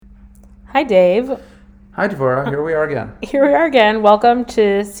Hi, Dave. Hi, Devorah. Here we are again. Here we are again. Welcome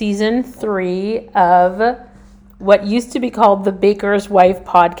to season 3 of what used to be called the Baker's Wife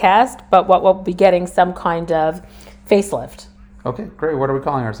podcast, but what will be getting some kind of facelift. Okay, great. What are we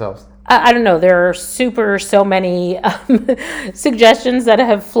calling ourselves? I don't know. There are so many suggestions that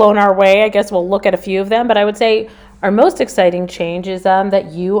have flown our way. I guess we'll look at a few of them, but I would say our most exciting change is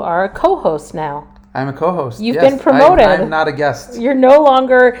that you are a co-host now. I'm a co-host. You've been promoted. I'm not a guest. You're no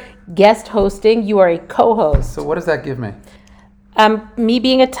longer guest hosting. You are a co-host. So what does that give me? Me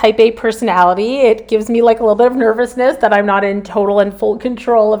being a type A personality, it gives me like a little bit of nervousness that I'm not in total and full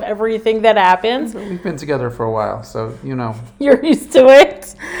control of everything that happens. We've been together for a while, so you know. You're used to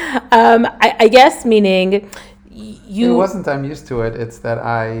it. I guess meaning you. It wasn't I'm used to it. It's that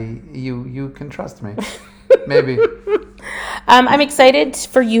you can trust me. Maybe. I'm excited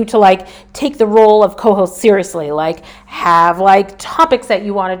for you to like take the role of co-host seriously, like have like topics that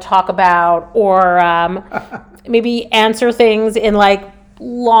you want to talk about, or maybe answer things in like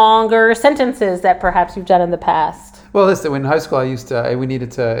longer sentences that perhaps you've done in the past. Well, listen, in high school we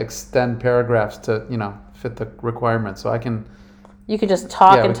needed to extend paragraphs to, fit the requirements. So You can just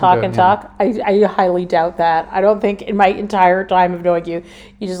talk and talk and talk. I highly doubt that. I don't think in my entire time of knowing you,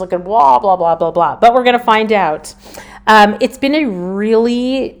 you just look at blah, blah, blah, blah, blah. But we're going to find out. It's been a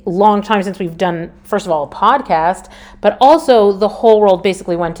really long time since we've done, first of all, a podcast, but also the whole world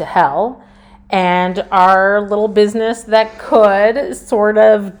basically went to hell. And our little business that could sort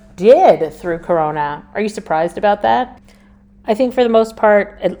of did through Corona. Are you surprised about that? I think for the most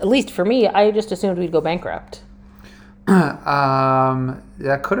part, at least for me, I just assumed we'd go bankrupt.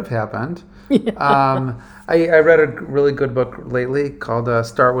 That could have happened. I read a really good book lately called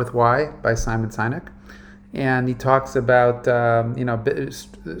Start With Why by Simon Sinek. And he talks about,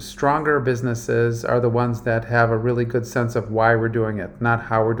 stronger businesses are the ones that have a really good sense of why we're doing it, not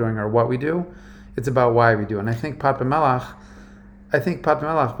how we're doing or what we do. It's about why we do. And I think Pat B'Melach,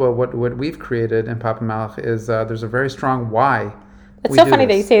 what we've created in Pat B'Melach is there's a very strong why. It's so funny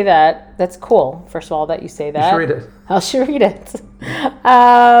that you say that. That's cool, first of all, that you say that. You should read it. I should read it.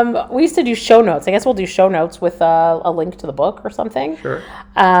 We used to do show notes. I guess we'll do show notes with a link to the book or something. Sure.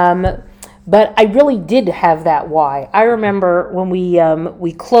 But I really did have that why. I remember when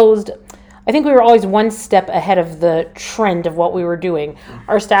we closed, I think we were always one step ahead of the trend of what we were doing.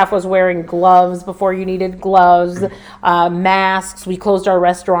 Our staff was wearing gloves before you needed gloves, masks. We closed our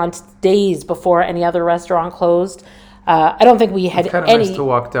restaurant days before any other restaurant closed. I don't think we had it's kind of nice to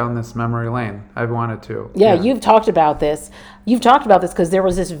walk down this memory lane. I've wanted to. Yeah, you've talked about this. You've talked about this because there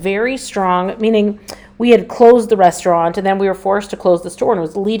was this very strong, meaning we had closed the restaurant and then we were forced to close the store, and it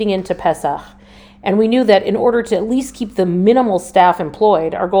was leading into Pesach. And we knew that in order to at least keep the minimal staff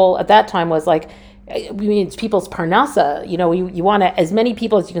employed, our goal at that time was like, it's people's parnasa. You want as many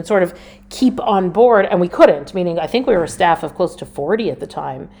people as you can sort of keep on board, and we couldn't, meaning I think we were a staff of close to 40 at the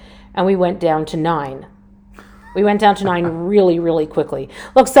time, and we went down to 9. We went down to 9 really, really quickly.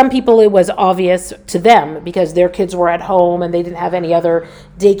 Look, some people, it was obvious to them because their kids were at home and they didn't have any other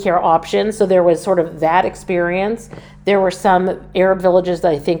daycare options. So there was sort of that experience. There were some Arab villages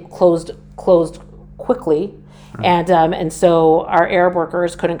that I think closed quickly. And so our Arab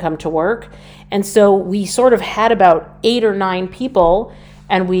workers couldn't come to work. And so we sort of had about 8 or 9 people,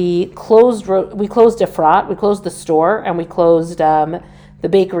 and we closed Efrat, we closed the store, and we closed the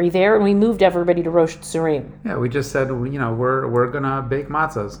bakery there, and we moved everybody to Rosh Tzurim. Yeah, we just said, we're gonna bake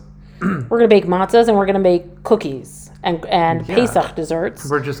matzahs. We're gonna bake matzahs, and we're gonna make cookies and Pesach desserts.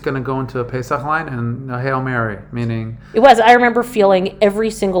 We're just gonna go into a Pesach line and a Hail Mary, meaning it was. I remember feeling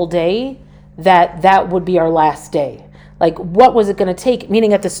every single day that would be our last day. Like, what was it going to take?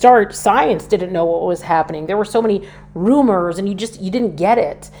 Meaning at the start, science didn't know what was happening. There were so many rumors, and you didn't get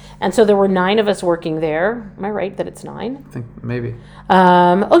it. And so there were 9 of us working there. Am I right that it's 9? I think maybe. You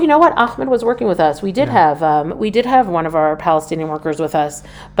know what? Ahmed was working with us. We did have one of our Palestinian workers with us,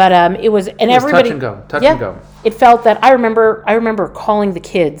 but it was everybody touch and go. It felt that I remember calling the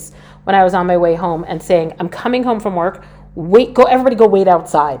kids when I was on my way home and saying, "I'm coming home from work. Everybody go wait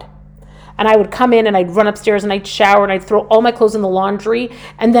outside." And I would come in and I'd run upstairs and I'd shower and I'd throw all my clothes in the laundry,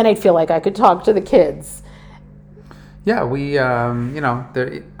 and then I'd feel like I could talk to the kids. Yeah, we,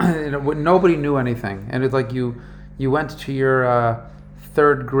 nobody knew anything, and it's like you went to your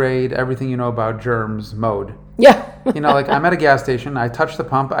 3rd grade everything you know about germs mode. Yeah. Like I'm at a gas station, I touch the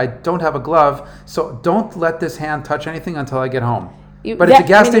pump, I don't have a glove, so don't let this hand touch anything until I get home. But it's a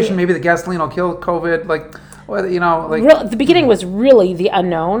gas station, maybe the gasoline will kill COVID, the beginning was really the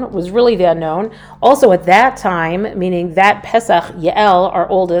unknown. Also at that time, meaning that Pesach, Yael, our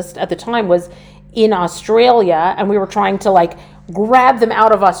oldest at the time, was in Australia, and we were trying to grab them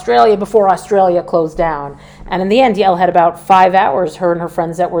out of Australia before Australia closed down. And in the end, Yael had about 5 hours, her and her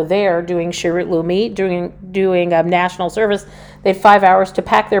friends that were there doing Shirut Leumi, doing national service. They had 5 hours to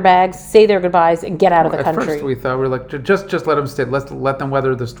pack their bags, say their goodbyes, and get out of the country. At first we thought, we were like, just let them stay. Let them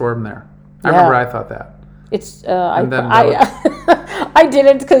weather the storm there. I remember I thought that. It's I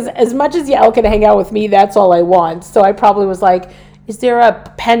didn't, because as much as Yael can hang out with me, that's all I want. So I probably was like, is there a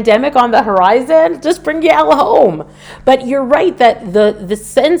pandemic on the horizon? Just bring Yael home. But you're right that the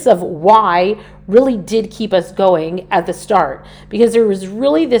sense of why really did keep us going at the start, because there was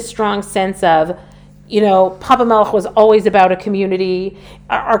really this strong sense of, Papa Melech was always about a community.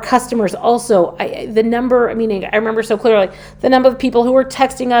 Our customers also, I remember so clearly, the number of people who were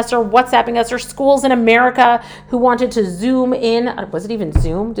texting us or WhatsApping us, or schools in America who wanted to Zoom in. Was it even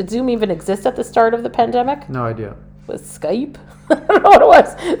Zoom? Did Zoom even exist at the start of the pandemic? No idea. Was Skype? I don't know what it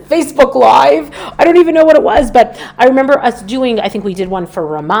was. Facebook Live? I don't even know what it was, but I remember us doing, I think we did one for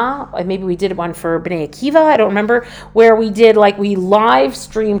Ramah, maybe we did one for Bnei Akiva, I don't remember, where we did, we live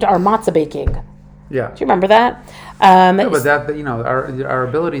streamed our matzah baking. Yeah. Do you remember that? But that, our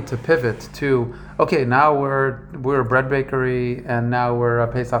ability to pivot to, okay, now we're a bread bakery, and now we're a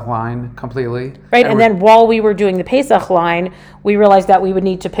Pesach line completely. Right, and then while we were doing the Pesach line, we realized that we would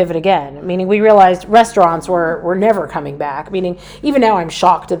need to pivot again. Meaning, we realized restaurants were never coming back. Meaning, even now I'm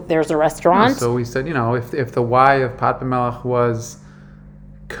shocked that there's a restaurant. So we said, if the why of Pat Melech was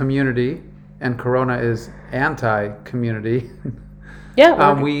community, and Corona is anti-community.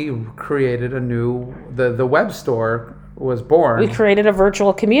 Yeah, we created the web store was born. We created a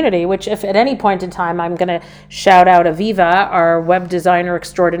virtual community, which if at any point in time, I'm going to shout out Aviva, our web designer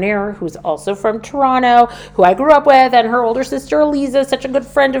extraordinaire, who's also from Toronto, who I grew up with, and her older sister, Eliza, such a good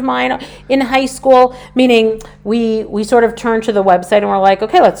friend of mine in high school, meaning we sort of turned to the website and we're like,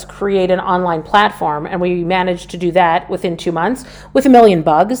 okay, let's create an online platform. And we managed to do that within 2 months with 1 million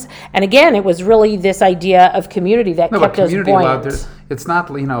bugs. And again, it was really this idea of community that kept us buoyant. It's not,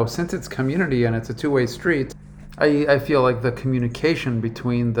 since it's community and it's a two-way street, I feel like the communication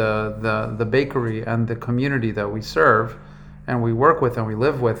between the bakery and the community that we serve and we work with and we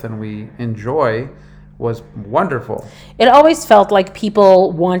live with and we enjoy was wonderful. It always felt like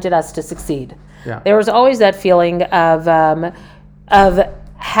people wanted us to succeed. Yeah. There was always that feeling of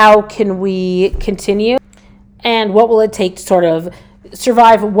how can we continue and what will it take to sort of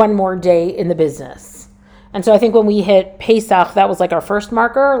survive one more day in the business. And so I think when we hit Pesach, that was like our first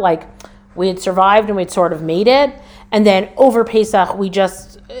marker, we had survived and we'd sort of made it. And then over Pesach,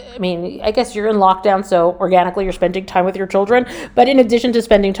 I guess you're in lockdown, so organically you're spending time with your children. But in addition to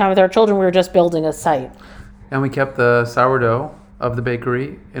spending time with our children, we were just building a site. And we kept the sourdough of the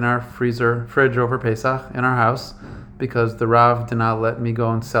bakery in our fridge over Pesach in our house, because the Rav did not let me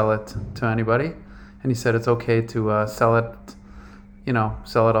go and sell it to anybody. And he said it's okay to sell it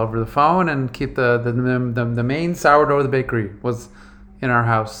over the phone, and keep the main sourdough of the bakery was in our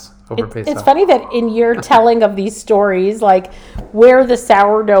house. It's funny that in your telling of these stories, where the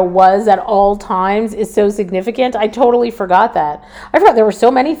sourdough was at all times is so significant. I totally forgot that. I forgot there were so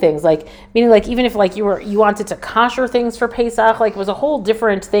many things, even if you wanted to kosher things for Pesach, it was a whole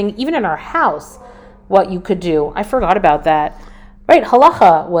different thing, even in our house, what you could do. I forgot about that. Right,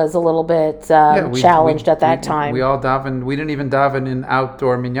 halacha was a little bit challenged at that time. We all davened. We didn't even daven in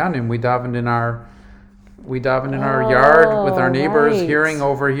outdoor minyanim. We davened in our yard with our neighbors, right.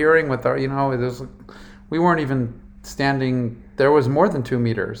 overhearing with our, we weren't even standing. There was more than 2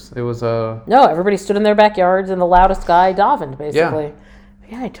 meters. It was no, everybody stood in their backyards and the loudest guy davened, basically. Yeah.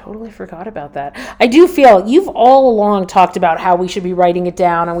 Yeah, I totally forgot about that. I do feel you've all along talked about how we should be writing it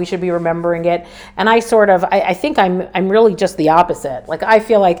down and we should be remembering it. And I think I'm really just the opposite. I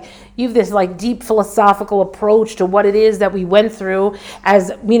feel like you have this deep philosophical approach to what it is that we went through as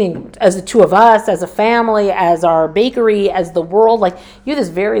the two of us, as a family, as our bakery, as the world. You have this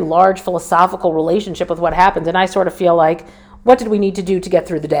very large philosophical relationship with what happens. And I sort of feel like, what did we need to do to get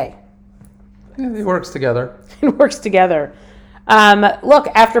through the day? It works together. It works together. Look,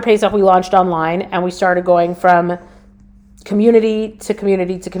 after Pesach, we launched online and we started going from community to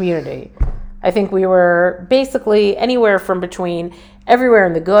community to community. I think we were basically anywhere from between everywhere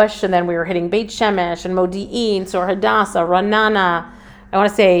in the Gush, and then we were hitting Beit Shemesh and Modi'in, Tzor Hadassah, Ranana, I want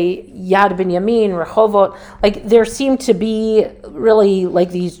to say Yad Binyamin, Rehovot. There seemed to be really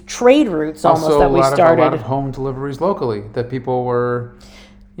these trade routes almost also, that we started. A lot of home deliveries locally that people were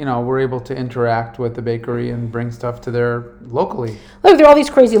able to interact with the bakery and bring stuff to their locally. There are all these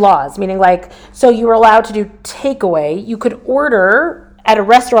crazy laws, meaning so you were allowed to do takeaway. You could order at a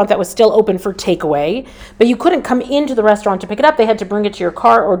restaurant that was still open for takeaway, but you couldn't come into the restaurant to pick it up. They had to bring it to your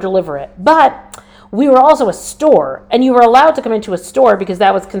car or deliver it. But we were also a store, and you were allowed to come into a store because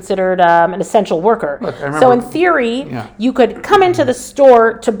that was considered an essential worker. Look, I remember, so in theory, yeah. you could come into the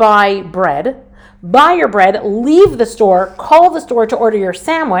store to buy bread, buy your bread, leave the store, call the store to order your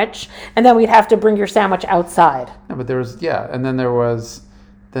sandwich, and then we'd have to bring your sandwich outside. Yeah, but and then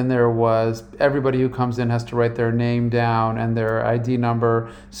there was everybody who comes in has to write their name down and their ID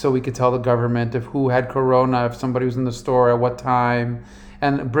number so we could tell the government if who had corona, if somebody was in the store at what time,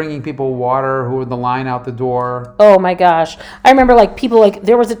 and bringing people water who were in the line out the door. Oh my gosh. I remember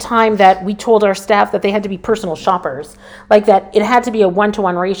there was a time that we told our staff that they had to be personal shoppers. Like that it had to be a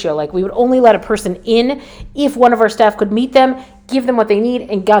 1-to-1 ratio. Like we would only let a person in if one of our staff could meet them, give them what they need,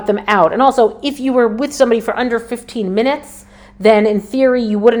 and got them out. And also, if you were with somebody for under 15 minutes, then in theory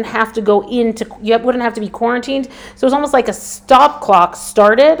you wouldn't have to you wouldn't have to be quarantined. So it was almost like a stop clock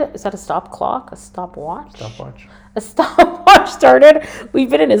started. Is that a stop clock? A stopwatch? Stopwatch. A stopwatch started. We've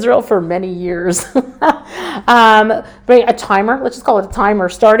been in Israel for many years. But a timer, let's just call it a timer,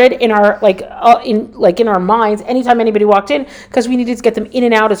 started in our in our minds anytime anybody walked in, because we needed to get them in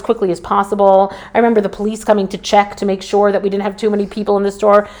and out as quickly as possible. I remember the police coming to check to make sure that we didn't have too many people in the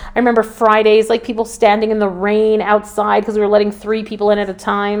store. I remember Fridays, like people standing in the rain outside because we were letting 3 people in at a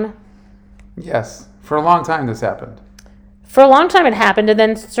time. Yes, for a long time this happened. For a long time it happened, and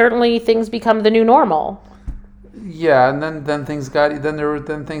then certainly things become the new normal. Yeah, and then things got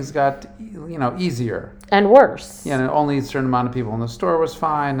easier and worse. Yeah, and only a certain amount of people in the store was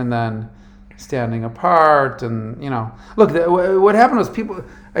fine, and then standing apart, and look, what happened was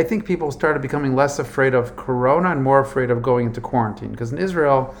I think people started becoming less afraid of corona and more afraid of going into quarantine, because in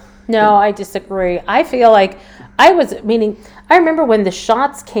Israel. No, I disagree. I feel like I remember when the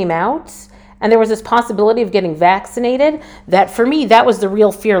shots came out and there was this possibility of getting vaccinated, that for me, that was the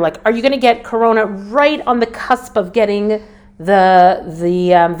real fear. Like, are you going to get corona right on the cusp of getting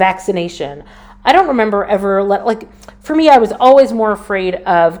the vaccination? I don't remember ever, for me, I was always more afraid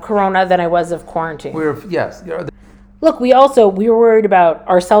of corona than I was of quarantine. Yes. Look, we were worried about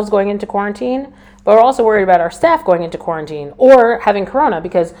ourselves going into quarantine, but we're also worried about our staff going into quarantine or having corona,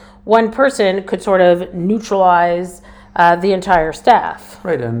 because one person could sort of neutralize the entire staff.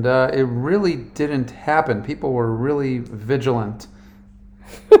 Right, and it really didn't happen. People were really vigilant,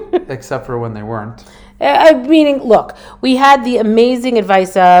 except for when they weren't. Meaning, look, we had the amazing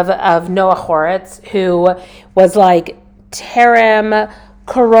advice of Noah Horetz, who was like Terem,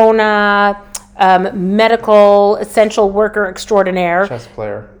 Corona, medical essential worker extraordinaire. Chess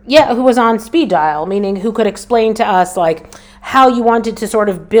player. Yeah, who was on speed dial, meaning who could explain to us like how you wanted to sort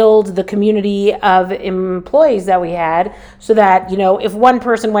of build the community of employees that we had, so that, if one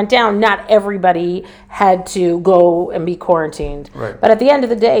person went down, not everybody had to go and be quarantined. Right. But at the end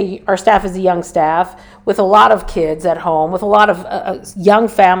of the day, our staff is a young staff with a lot of kids at home, with a lot of young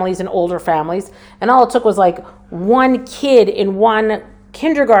families and older families. And all it took was like one kid in one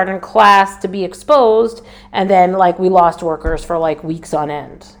kindergarten class to be exposed, and then we lost workers for weeks on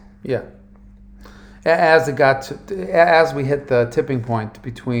end. Yeah. As we hit the tipping point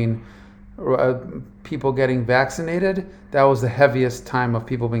between people getting vaccinated, that was the heaviest time of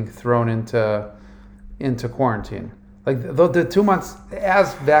people being thrown into quarantine. Like the 2 months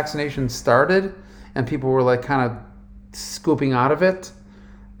as vaccination started and people were kind of scooping out of it,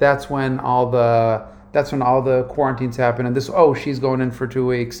 that's when all the quarantines happen. And she's going in for 2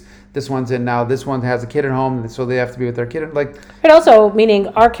 weeks. This one's in now. This one has a kid at home, so they have to be with their kid. But also, meaning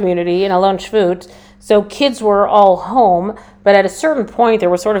our community in Alon Shvut, so kids were all home, but at a certain point, there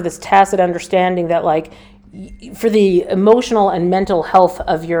was sort of this tacit understanding that for the emotional and mental health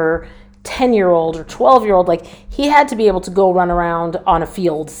of your 10-year-old or 12-year-old, he had to be able to go run around on a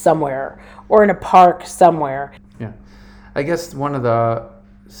field somewhere or in a park somewhere. Yeah. I guess one of the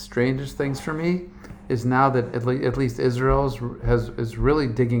strangest things for me is now that at least Israel is really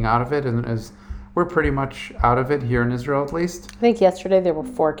digging out of it, and we're pretty much out of it here in Israel, at least. I think yesterday there were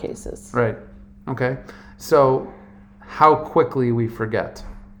 4 cases. Right. Okay. So how quickly we forget.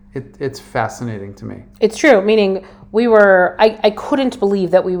 It's fascinating to me. It's true, meaning I couldn't believe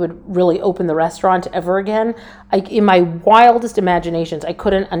that we would really open the restaurant ever again. In my wildest imaginations, I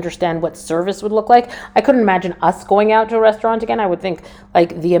couldn't understand what service would look like. I couldn't imagine us going out to a restaurant again. I would think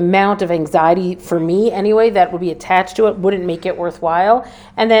the amount of anxiety, for me anyway, that would be attached to it wouldn't make it worthwhile.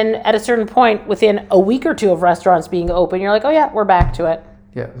 And then at a certain point, within a week or 2 of restaurants being open, you're like, oh yeah, we're back to it.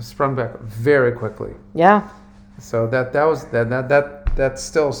 Yeah, it sprung back very quickly. Yeah. So that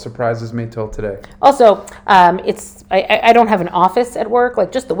still surprises me till today. Also, I don't have an office at work.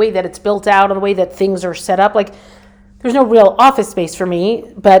 Just the way that it's built out and the way that things are set up. there's no real office space for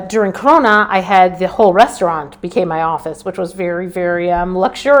me, but during Corona, I had the whole restaurant became my office, which was very, very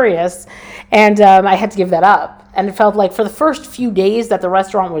luxurious, and I had to give that up. And it felt like for the first few days that the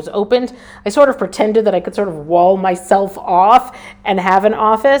restaurant was opened, I sort of pretended that I could sort of wall myself off and have an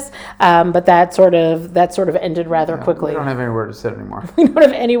office, but that sort of ended rather quickly. We don't have anywhere to sit anymore. We don't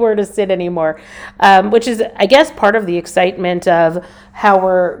have anywhere to sit anymore, which is, I guess, part of the excitement of how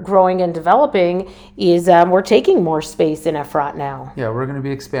we're growing and developing is we're taking more space in Efrat now. Yeah, we're going to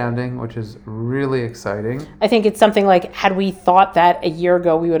be expanding, which is really exciting. I think it's something like, had we thought that a year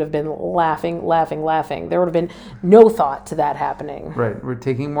ago, we would have been laughing. There would have been no thought to that happening. Right, we're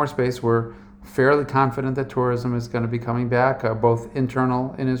taking more space. We're fairly confident that tourism is going to be coming back, both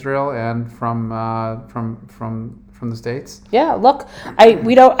internal in Israel and from the States. Yeah, look, I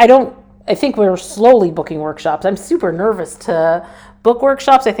think we're slowly booking workshops. I'm super nervous to book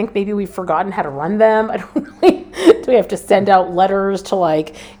workshops. I think maybe we've forgotten how to run them. I don't really, do we have to send out letters to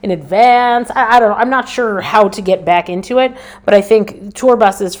in advance? I don't know. I'm not sure how to get back into it, but I think tour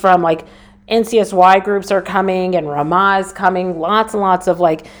buses from NCSY groups are coming and Ramah is coming. Lots and lots of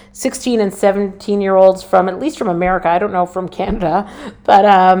 16 and 17-year-olds from, at least from America, I don't know from Canada, but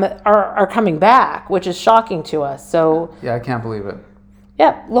are coming back, which is shocking to us. So yeah, I can't believe it.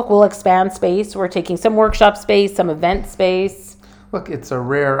 Yeah, look, we'll expand space. We're taking some workshop space, some event space. Look, it's a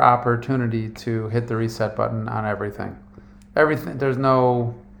rare opportunity to hit the reset button on everything. Everything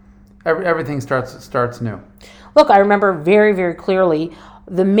starts new. Look, I remember very, very clearly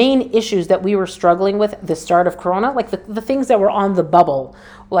the main issues that we were struggling with at the start of Corona, the things that were on the bubble,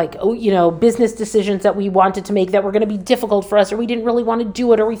 business decisions that we wanted to make that were going to be difficult for us, or we didn't really want to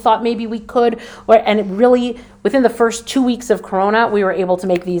do it, or we thought maybe we could, and it really, within the first 2 weeks of Corona, we were able to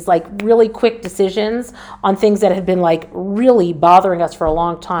make these really quick decisions on things that had been really bothering us for a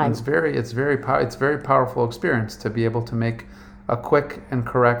long time. It's very powerful experience to be able to make a quick and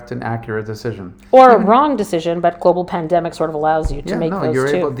correct and accurate decision. Or a wrong decision, but global pandemic sort of allows you to make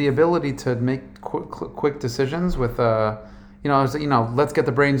those too. The ability to make quick decisions with, let's get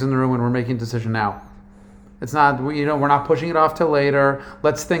the brains in the room and we're making a decision now. It's not, we're not pushing it off till later.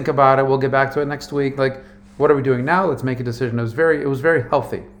 Let's think about it. We'll get back to it next week. What are we doing now? Let's make a decision. It was very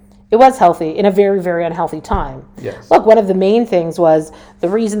healthy. It was healthy in a very, very unhealthy time. Yes. Look, one of the main things was the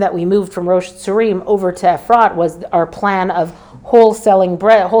reason that we moved from Rosh Tzurim over to Efrat was our plan of wholesaling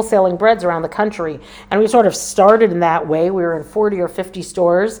breads around the country. And we sort of started in that way. We were in 40 or 50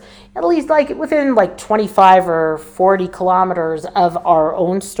 stores, at least within 25 or 40 kilometers of our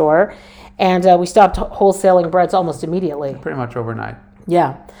own store. And we stopped wholesaling breads almost immediately. Pretty much overnight.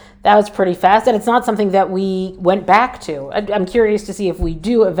 Yeah. That was pretty fast, and it's not something that we went back to. I'm curious to see if we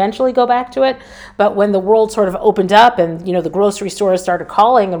do eventually go back to it, but when the world sort of opened up and, the grocery stores started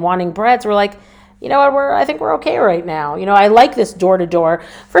calling and wanting breads, we're like, you know what, I think we're okay right now. I like this door-to-door.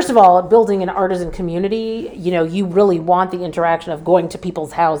 First of all, building an artisan community, you really want the interaction of going to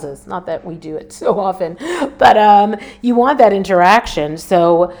people's houses. Not that we do it so often, but you want that interaction.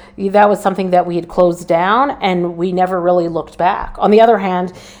 So that was something that we had closed down, and we never really looked back. On the other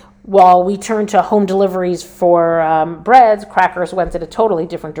hand, while we turned to home deliveries for breads, crackers went in a totally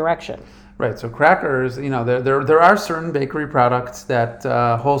different direction. Right. So crackers, there are certain bakery products that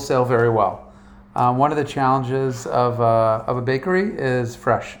wholesale very well. One of the challenges of a bakery is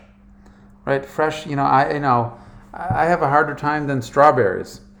fresh. Right. Fresh. I have a harder time than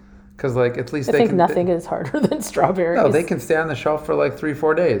strawberries because at least I think nothing is harder than strawberries. No, they can stay on the shelf for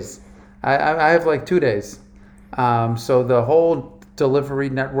 3-4 days. I have 2 days. So the whole delivery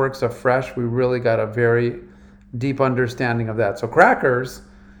networks of fresh, we really got a very deep understanding of that. So crackers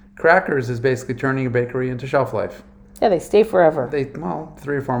is basically turning a bakery into shelf life. Yeah, they stay forever.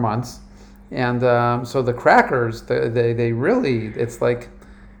 3 or 4 months. And so the crackers, they really,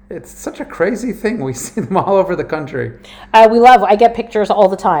 it's such a crazy thing. We see them all over the country. I get pictures all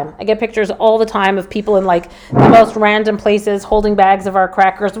the time. Of people in the most random places holding bags of our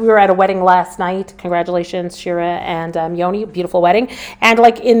crackers. We were at a wedding last night. Congratulations, Shira and Yoni. Beautiful wedding. And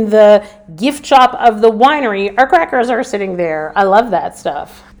in the gift shop of the winery, our crackers are sitting there. I love that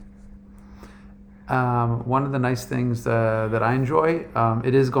stuff. One of the nice things that I enjoy,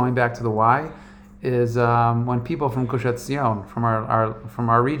 it is going back to the why, is when people from Gush Etzion, from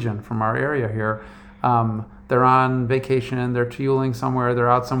our region, from our area here, they're on vacation, they're tooling somewhere,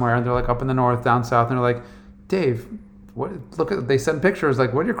 they're out somewhere, and they're up in the north, down south, and they're like, Dave, they send pictures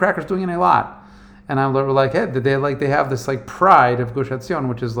what are your crackers doing in a lot? And I'm like, hey, they have this pride of Gush Etzion,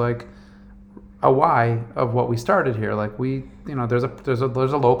 which is a why of what we started here. There's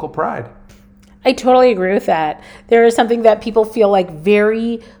a local pride. I totally agree with that. There is something that people feel like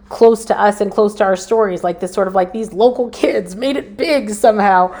very close to us and close to our stories, like this sort of like these local kids made it big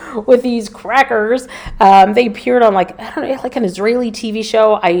somehow with these crackers. They appeared on like, I don't know, like an Israeli TV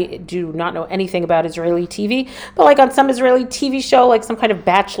show. I do not know anything about Israeli TV, but like on some Israeli TV show, like some kind of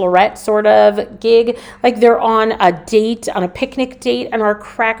bachelorette sort of gig, like they're on a date, on a picnic date, and our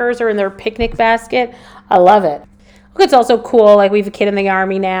crackers are in their picnic basket. I love it. It's also cool, like we have a kid in the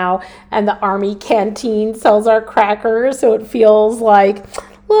Army now, and the Army canteen sells our crackers, so it feels like,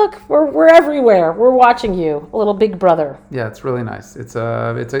 look, we're everywhere. We're watching you, a little big brother. Yeah, it's really nice. It's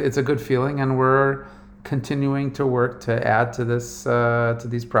a good feeling, and we're continuing to work to add to this to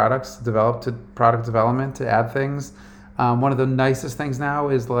these products, to product development, to add things. One of the nicest things now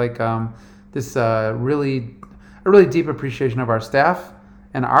is like this really deep appreciation of our staff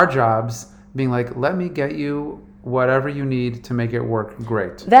and our jobs being like, let me get you whatever you need to make it work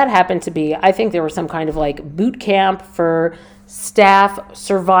great. That happened to be, I think there was some kind of like boot camp for staff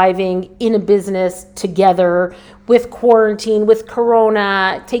surviving in a business together with quarantine, with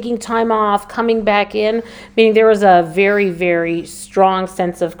Corona, taking time off, coming back in. Meaning there was a very, very strong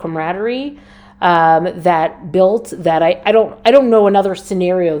sense of camaraderie that built that I don't know another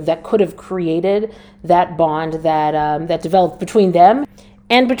scenario that could have created that bond that developed between them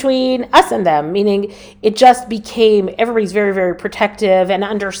and between us and them, meaning it just became, everybody's very, very protective and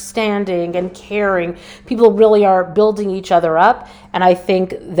understanding and caring. People really are building each other up. And I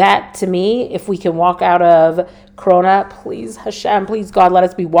think that, to me, if we can walk out of Corona, please, Hashem, please, God, let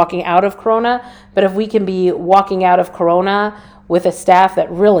us be walking out of Corona. But if we can be walking out of Corona with a staff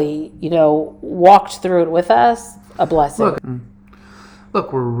that really, walked through it with us, a blessing.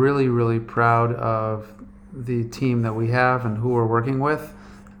 Look, we're really, really proud of the team that we have and who we're working with.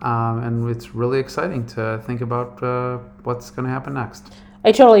 And it's really exciting to think about what's going to happen next.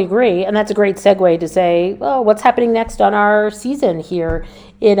 I totally agree. And that's a great segue to say, well, what's happening next on our season here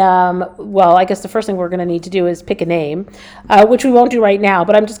in, I guess the first thing we're going to need to do is pick a name, which we won't do right now,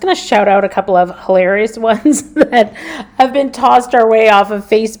 but I'm just going to shout out a couple of hilarious ones that have been tossed our way off of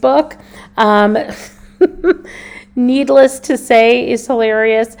Facebook. Needless to say is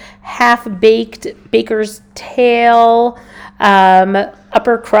hilarious. Half-baked baker's tail.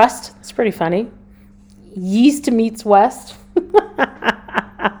 Upper crust. It's pretty funny. Yeast meets West.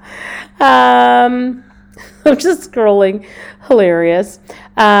 I'm just scrolling. Hilarious.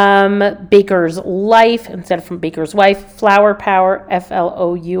 Baker's Life instead of from Baker's Wife. Flour Power.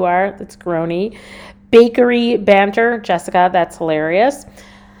 FLOUR. That's groany. Bakery Banter. Jessica. That's hilarious.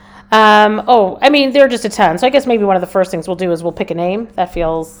 There are just a ton. So I guess maybe one of the first things we'll do is we'll pick a name. That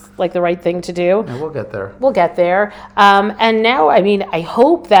feels like the right thing to do. Yeah, we'll get there. And now, I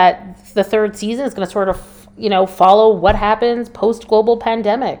hope that the third season is going to sort of, follow what happens post-global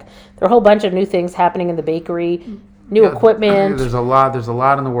pandemic. There are a whole bunch of new things happening in the bakery, new equipment. There's a lot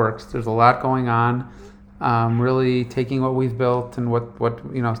in the works. There's a lot going on. Really taking what we've built and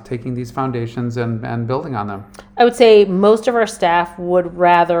what taking these foundations and building on them. I would say most of our staff would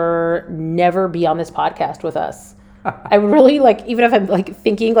rather never be on this podcast with us. I would really even if I'm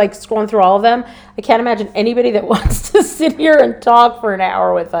thinking, scrolling through all of them, I can't imagine anybody that wants to sit here and talk for an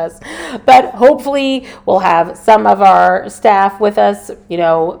hour with us. But hopefully we'll have some of our staff with us,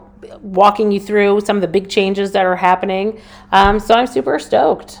 walking you through some of the big changes that are happening. So I'm super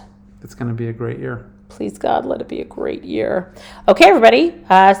stoked. It's going to be a great year. Please, God, let it be a great year. Okay, everybody.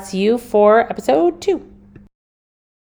 See you for episode 2.